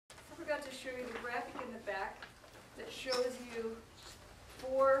forgot to show you the graphic in the back that shows you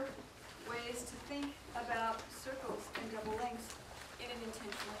 4 ways to think about circles and double lengths in an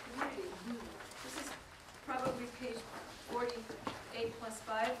intentional community. This is probably page 48 plus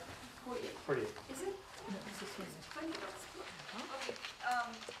 5. 48. 48. Is it? No, this is here. It's plenty of us. Okay,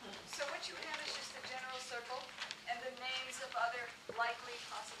 so what you have is just a general circle and the names of other likely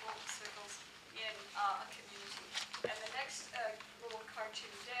possible circles in a community. And the next little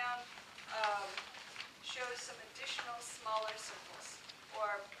cartoon down shows some additional smaller circles,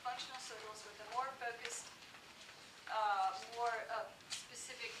 or functional circles with a more focused, more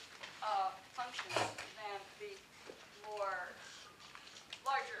specific functions than the more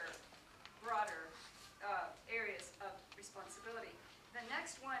larger, broader areas of responsibility. The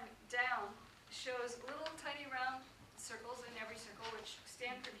next one down shows little tiny round circles in every circle, which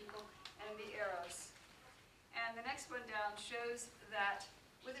stand for people, and the arrows. And the next one down shows that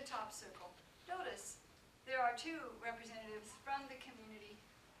with a top circle. Notice there are 2 representatives from the community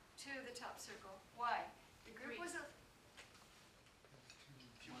to the top circle. Why? The group was a...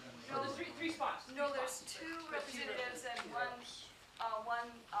 No, there's three spots. No, there's 2 representatives and one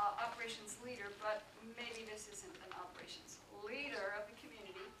operations leader, but maybe this isn't an operations leader of the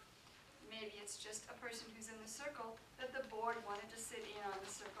community. Maybe it's just a person who's in the circle that the board wanted to sit in on the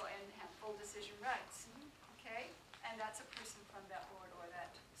circle and have full decision rights. Okay? And that's a person from that board or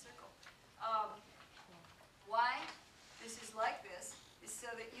that circle. Why this is like this is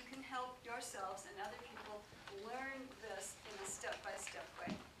so that you can help yourselves and other people learn this in a step-by-step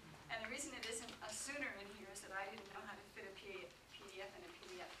way. And the reason it isn't a sooner in here is that I didn't know how to fit a PDF in a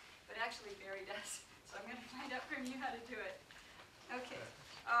PDF. But actually Barry does. So I'm going to find out from you how to do it. Okay.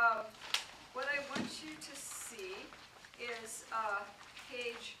 What I want you to see is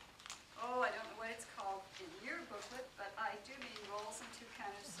page, I don't know what it's called in your booklet, but I do mean Roles in Two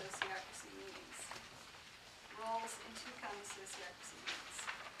Kind of Sociocracy Meetings. Roles in Two Kind of Sociocracy Meetings.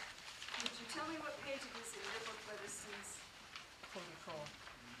 Would you tell me what page it is in your booklet? This is 44.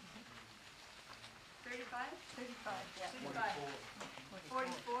 35? 35, yeah. 35.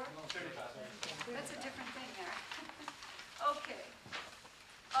 44? No, 35. That's a different thing there. Okay.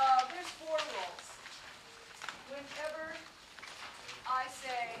 There's 4 roles. Whenever I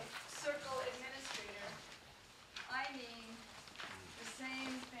say circle administrator, I mean the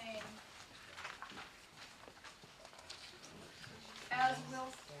same thing as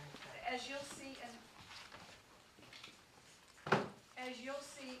you'll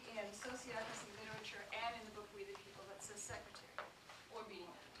see in sociocracy literature and in the book We the People that says secretary or meeting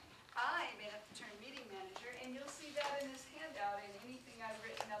manager. I made up the term meeting manager, and you'll see that in this handout in anything I've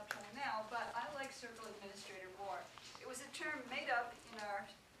written up till now, but I like circle administrator more. It was a term made up in our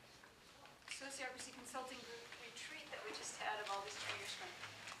sociocracy consulting group retreat that we just had of all these trainers from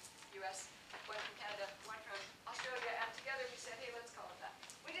US, one from Canada, one from Australia, and together we said, hey, let's call it that.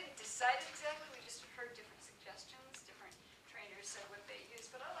 We didn't decide it exactly, we just heard different suggestions, different trainers said what they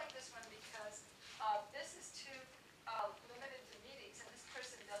used, but I like this one because this is too limited to meetings, and this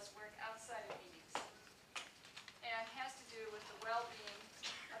person does work outside of meetings. And has to do with the well-being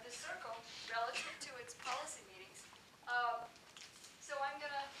of the circle relative to its policy meetings. So I'm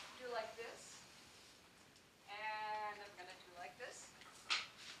going to do like this, and I'm going to do like this.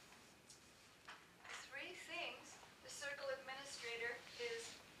 3 things the circle administrator is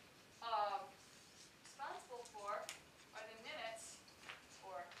responsible for are the minutes,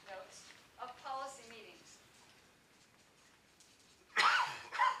 or notes, of policy meetings.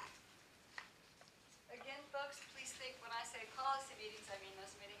 Again, folks, please think when I say policy meetings, I mean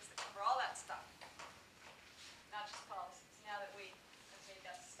those meetings that cover all that stuff, not just policies, now that we have made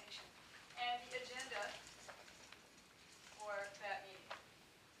that distinction. And the agenda for that meeting.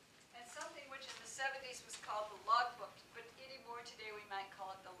 And something which in the 70s was called the logbook, but anymore today we might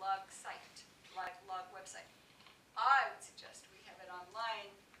call it the log site, like log website. I would suggest we have it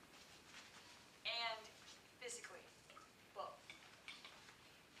online and physically, both.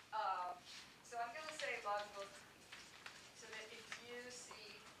 So I'm going to say logbook so that if you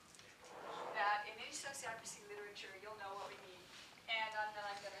see that in any sociocracy literature, you'll know what we mean. And then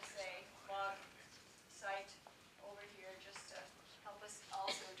I'm going to say log site over here just to help us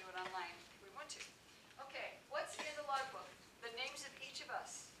also do it online if we want to. Okay, what's in the logbook? The names of each of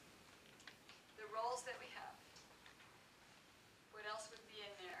us, the roles that we have. What else would be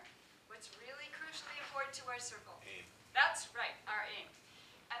in there? What's really crucially important to our circle? Aim. That's right, our aim.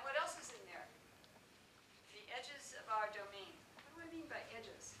 And what else is in there? The edges of our domain. What do I mean by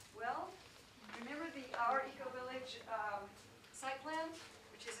edges? Well, remember our eco-village site plan,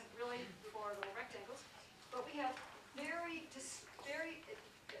 which isn't really for little rectangles, but we have very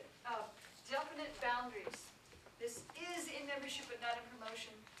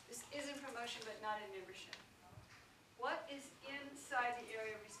but not in membership. What is inside the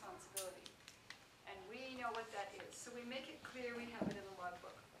area of responsibility? And we know what that is. So we make it clear, we have it in the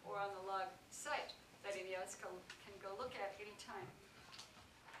logbook or on the log site that any of us can go look at any time.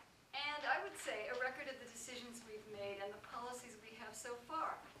 And I would say a record of the decisions we've made and the policies we have so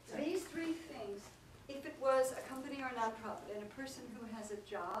far. These three things, if it was a company or a nonprofit and a person who has a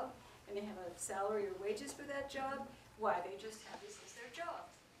job and they have a salary or wages for that job, why, they just have this as their job,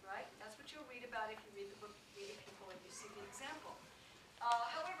 right? That's what you'll read about if you read the book, Read the People, and you see the example.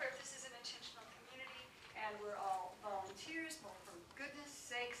 However, if this is an intentional community and we're all volunteers, well, for goodness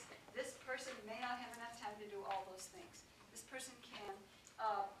sakes, this person may not have enough time to do all those things. This person can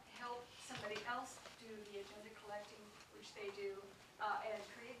help somebody else do the agenda collecting, which they do, and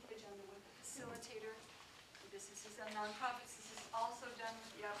create the agenda with the facilitator. This is a nonprofits. This is also done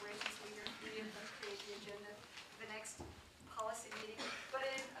with the operations leader. Three of them create the agenda for the next policy meeting. But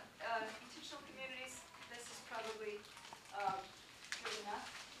in intentional communities, this is probably good enough.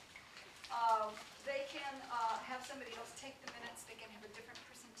 They can have somebody else take the minutes. They can have a different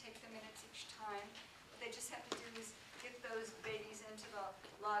person take the minutes each time. What they just have to do is get those babies into the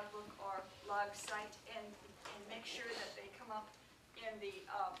logbook or log site and make sure that they come up in the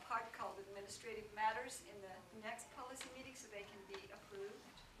part called administrative matters in the next policy meeting so they can be approved.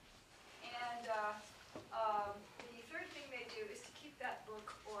 And the third thing they do is to keep that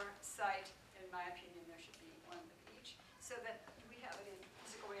book or site, in my opinion there should be one of each, so that we have it in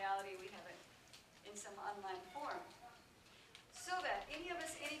physical reality, we have it in some online form. So that any of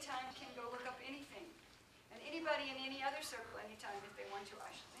us anytime can go look up anything. And anybody in any other circle anytime if they want to,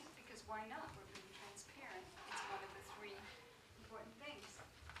 I should think, because why not? We're being transparent. It's one of the three important things.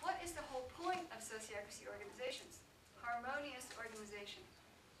 What is the whole point of sociocracy organizations? Harmonious organization,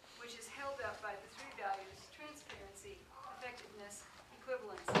 which is held up by the three values: transparency, effectiveness,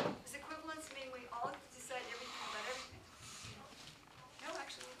 equivalence. Does equivalence mean we all decide everything about everything? No,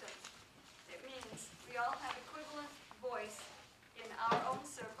 actually it doesn't. It means we all have equivalent voice in our own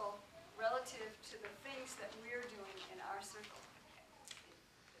circle relative to the things that we're doing in our circle,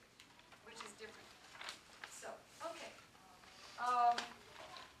 which is different. So, okay.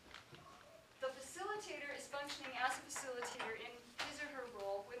 The facilitator is functioning as a facilitator in his or her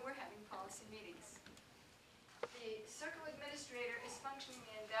role when we're having policy meetings. The circle administrator is functioning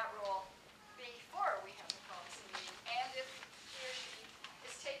in that role before we have the policy meeting, and if he or she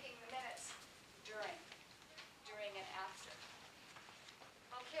is taking the minutes during and after.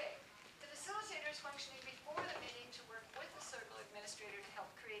 Okay. The facilitator is functioning before the meeting to work with the circle administrator to help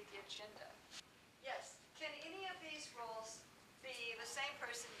create the agenda. Yes. Can any of these roles be the same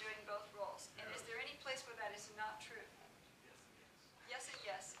person doing both roles? And is there any place where that is not true? Yes and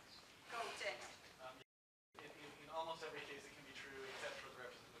yes. Go, Daniel. In almost every case, it can be true, except for the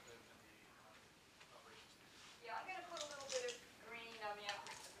representative and the operations leader. Yeah, I'm going to put a little bit of green on the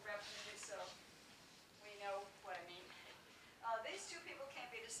representative so we know what I mean. These two people can't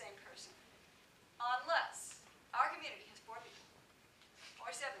be the same person. Unless our community has 4 people,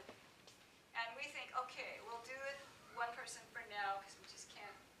 or 7. And we think, okay, we'll do it one person for now because we just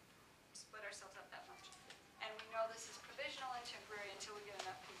can't split ourselves up that much. And we know this is provisional and temporary until we get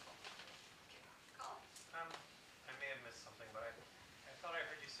enough people. Okay, Colin. I may have missed something, but I thought I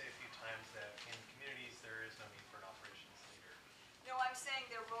heard you say a few times that in communities there is no need for an operations leader. No, I'm saying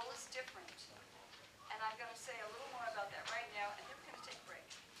their role is different. And I'm going to say a little more about that right now, and then we're going to take a break.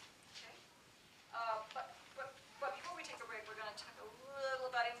 Okay? But before we take a break, we're going to talk a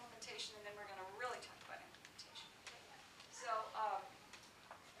little about implementation, and then we're going to really talk about implementation. Okay? So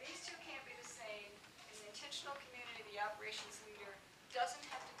these two can't be the same. In the intentional community, the operations leader doesn't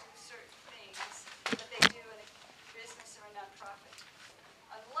have to do certain things that they do in a business or a nonprofit,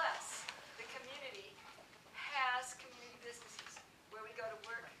 unless the community has community businesses where we go to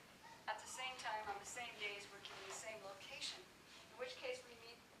work at the same time, on the same days, working in the same location, in which case we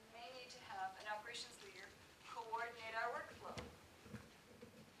may need to have an operations leader coordinate our workflow.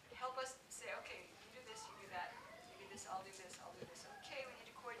 Help us say, okay, you do this, you do that, you do this, I'll do this, I'll do this. Okay, we need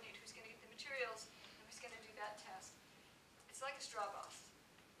to coordinate who's going to get the materials and who's going to do that task. It's like a straw boss.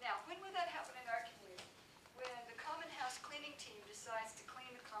 Now, when would that happen in our community? When the common house cleaning team decides to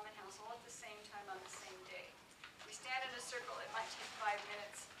clean the common house all at the same time on the same day. We stand in a circle, it might take 5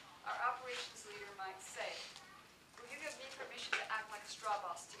 minutes. Our operations leader might say, will you give me permission to act like a straw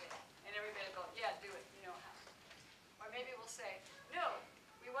boss today? And everybody will go, yeah, do it, you know how. Or maybe we'll say, no,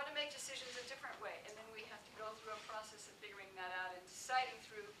 we want to make decisions a different way. And then we have to go through a process of figuring that out and deciding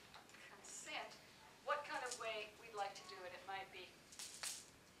through consent what kind of way we'd like to do it. It might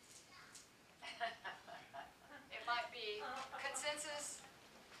be consensus,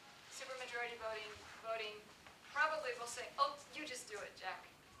 supermajority voting probably will say, oh, you just do it, Jack,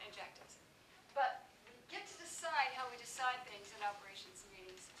 and Jack does it. But we get to decide how we decide things in operations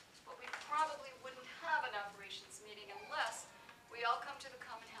meetings, but we probably wouldn't have an operations meeting unless we all come to the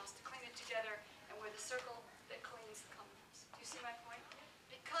common house to clean it together, and we're the circle that cleans the common house. Do you see my point?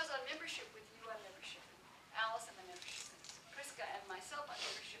 Because on membership with you on membership, Alice on membership, Priska and myself on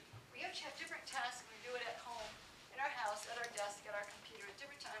membership, we each have different tasks. We do it at home, in our house, at our desk, at our computer, at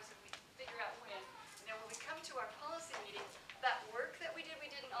different times, and we figure out when. And then when we come to our policy meeting, that work that we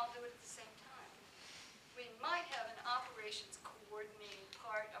didn't all do it at the same time. We might have an operations coordinating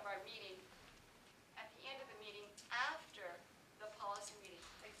part of our meeting at the end of the meeting after the policy meeting.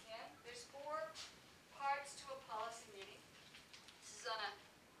 Again, there's 4 parts to a policy meeting. This is on a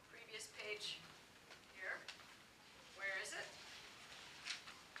previous page here. Where is it?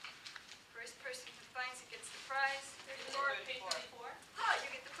 First person who finds it gets the prize. Page 34. Ah, you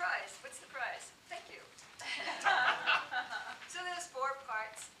get the prize. What's the prize? Thank you. So there's 4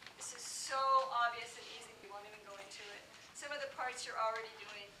 parts. This is so obvious and easy, we won't even go into it. Some of the parts you're already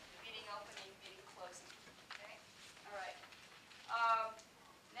doing, meeting opening, meeting closing, okay? All right.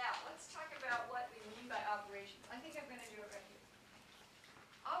 Now, let's talk about what we mean by operations. I think I'm going to do it right here.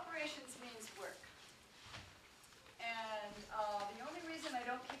 Operations means work. And the only reason I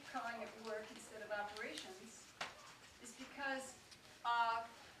don't keep calling it work instead of operations is because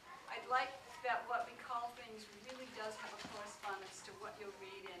I'd like that what we call things really does have a correspondence to what you'll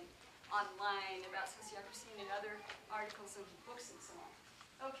read in online about sociocracy and in other articles and books and so on.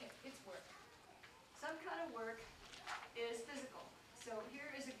 Okay, it's work. Some kind of work is physical. So here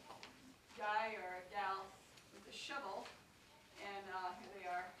is a guy or a gal with a shovel, and here they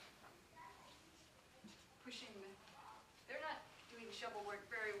are pushing they're not doing shovel work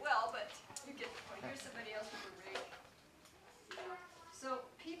very well, but you get the point. Here's somebody else with a rake. You know. So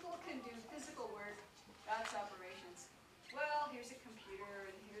people can do physical work, that's operations. Well, here's a computer,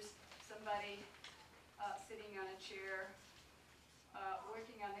 and here's somebody sitting on a chair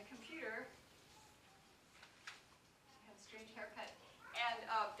working on the computer. Have a strange haircut. And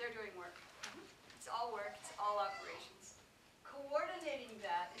they're doing work. It's all work, it's all operations. Coordinating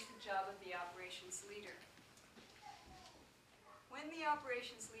that is the job of the operations leader. When the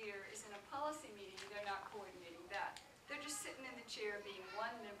operations leader is in a policy meeting, they're not coordinating that. They're just sitting in the chair being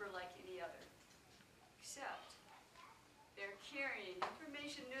one member like any other. Except they're carrying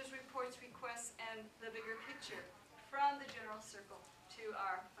information, news reports, requests, and the bigger picture from the general circle to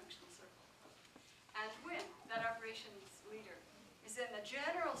our functional circle. And when that operations leader is in the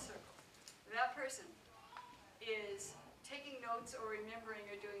general circle, that person is taking notes or remembering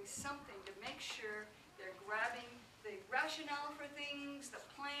or doing something to make sure they're grabbing the rationale for things, the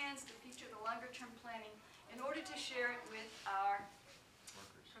plans, the future, the longer-term planning, in order to share it with our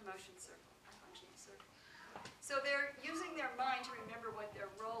promotion circle, our functional circle. So they're using their mind to remember what their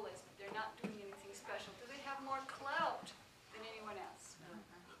role is, but they're not doing anything special. Do they have more clout than anyone else?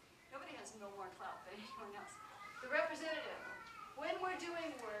 Nobody has no more clout than anyone else. The representative, when we're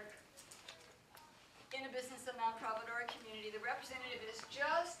doing work in a business, a nonprofit, or a community, the representative is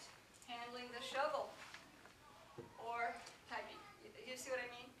just handling the shovel or typing. You see what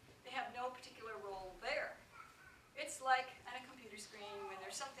I mean? They have no particular role there. It's like on a computer screen when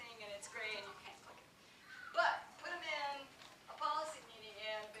there's something and it's gray and you can't click it. But put them in a policy meeting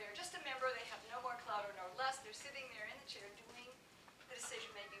and they're just a member, they have no more clout or no less, they're sitting there in the chair doing the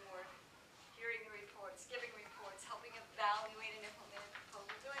decision-making work, hearing the reports, giving reports, helping evaluate and implement a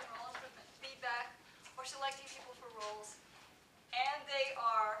proposal, doing role improvement, feedback, or selecting people for roles. And they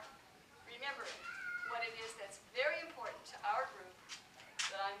are remembering what it is that's very important to our group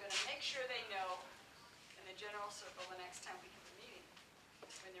that I'm going to make sure they know in the general circle the next time we have a meeting.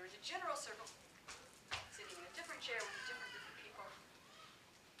 When they're in the general circle, sitting in a different chair with a different group of people,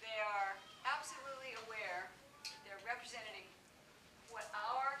 they are absolutely aware they're representing what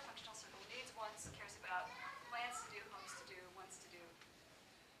our functional circle needs, wants, cares about, plans to do, hopes to do, wants to do.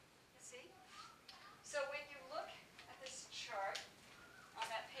 You see? So when you look at this chart on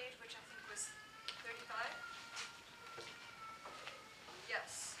that page, which I think was 35?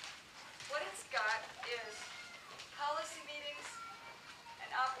 Yes. What it's got is policy meetings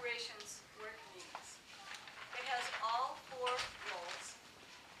and operations work meetings. It has all 4 roles,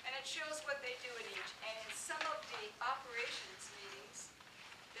 and it shows what they do at each. And in some of the operations meetings,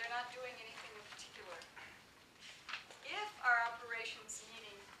 they're not doing anything in particular. If our operations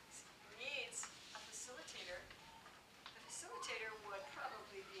meeting needs a facilitator, the facilitator would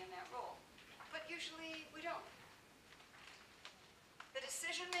probably be in that role. But usually we don't. The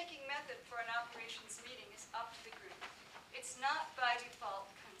decision-making method for an operations meeting is up to the group. It's not by default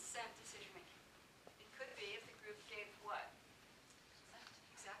consensus. consent decision-making. It could be if the group gave what?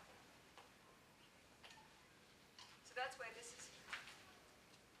 Exactly. So that's why this is here.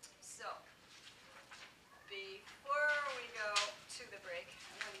 So, before we go to the break,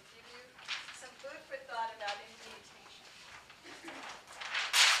 I'm going to give you some food for thought about implementation.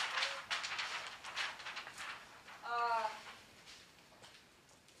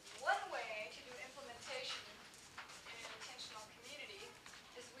 One way to do implementation in an intentional community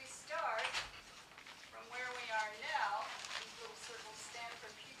is we start from where we are now. These little circles stand for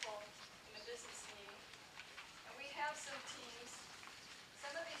people in the business meeting. And we have some teams.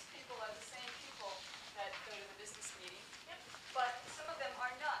 Some of these people are the same people that go to the business meeting, but some of them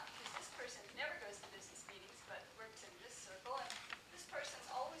are not, because this person never goes to business meetings, but works in this circle, and this person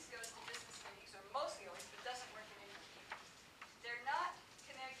always goes to business meetings, or mostly always, but doesn't work in any. They're not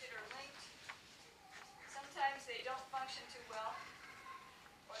connected or linked. Sometimes they don't function too well,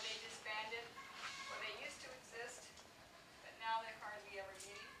 or they disbanded, or they used to exist, but now they're hardly ever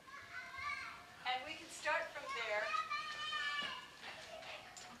meeting. And we can start from there.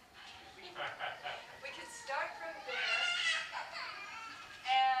 We can start from there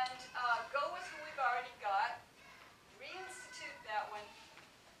and go with who we've already got, reinstitute that one,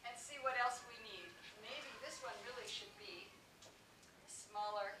 and see what else we need. Maybe this one really should be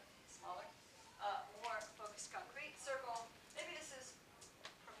smaller, more focused, concrete circle. Maybe this is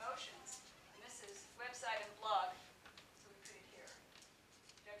promotions, and this is website and blog, so we put it here,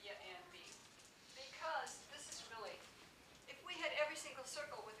 W and B. Because this is really, if we had every single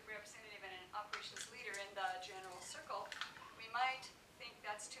circle with a representative and an operations leader in the general circle, we might think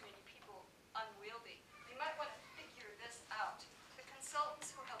that's too many people, unwieldy. We might want to figure this out. The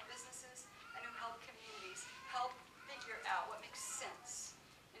consultants who help businesses and who help communities help figure out what makes sense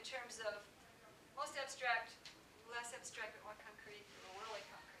in terms of most abstract, less abstract, but more concrete, or really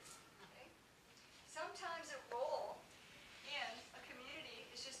concrete. Okay? Sometimes a role in a community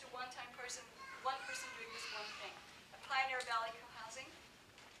is just a one-time person, one person doing this one thing. A Pioneer Valley Co-housing,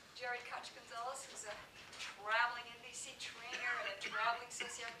 Jerry Koch Gonzalez, who's a traveling NBC trainer and a traveling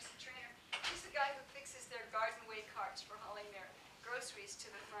sociocracy trainer. He's the guy who fixes their garden way carts for hauling their groceries to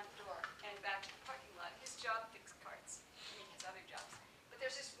the front door and back to the parking lot. His job fixes carts. I mean, his other jobs. But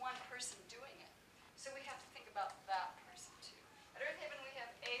there's just one person doing it. So we have to think about that person too. At Earth Haven, we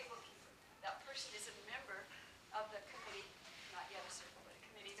have a bookkeeper. That person is a member of the committee, not yet a circle, but a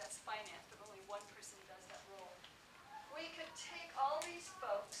committee that's finance, but only one person does that role. We could take all these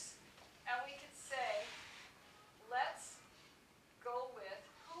folks and we could say, let's go with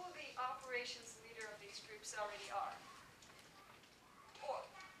who the operations leader of these groups already are. Or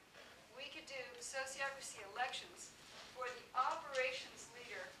we could do sociocracy elections for the operations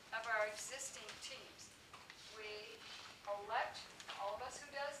leader of our existing teams. We elect, all of us who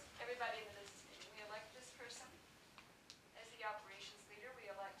does, everybody in the business meeting. We elect this person as the operations leader.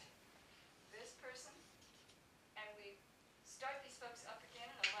 We elect this person. And we start these folks up again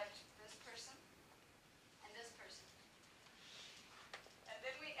and elect this person and this person. And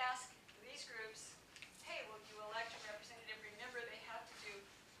then we ask these groups, hey, will you elect a representative? Remember, they have to do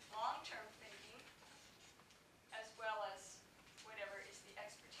long-term thinking as well as whatever is the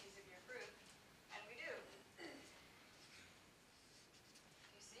expertise of your group. And we do.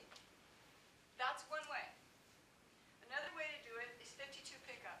 You see? That's one way. Another way to do it is 52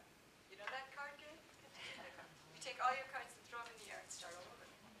 pickup. You know that card game? 52 pickup. You take all your cards and throw them in the air and start all over.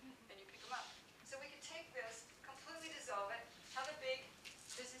 Then you pick them up. So we can take this, completely dissolve it, have a big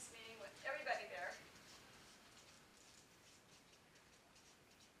business meeting with everybody there,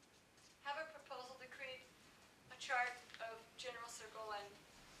 have a proposal to create a chart of general circle and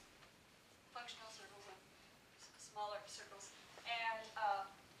functional circles and smaller circles, and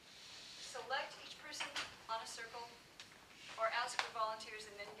select each person on a circle, or ask for volunteers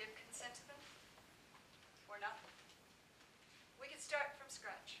and then give consent to them, or not. We could start from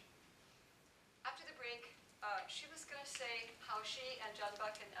scratch. After the break, she was going to say how she and John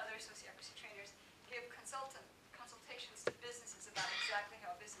Buck and other sociocracy trainers give consultations to businesses about exactly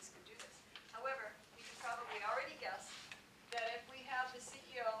how business can do this. However, you can probably already guess that if we have the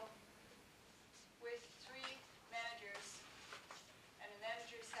CEO with 3 managers, and the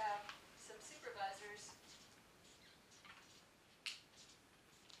managers have some supervisors,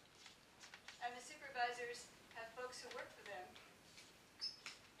 and the supervisors have folks who work for them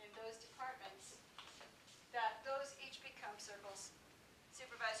in those departments, that those each become circles.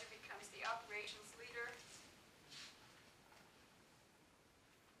 Supervisor becomes the operations leader,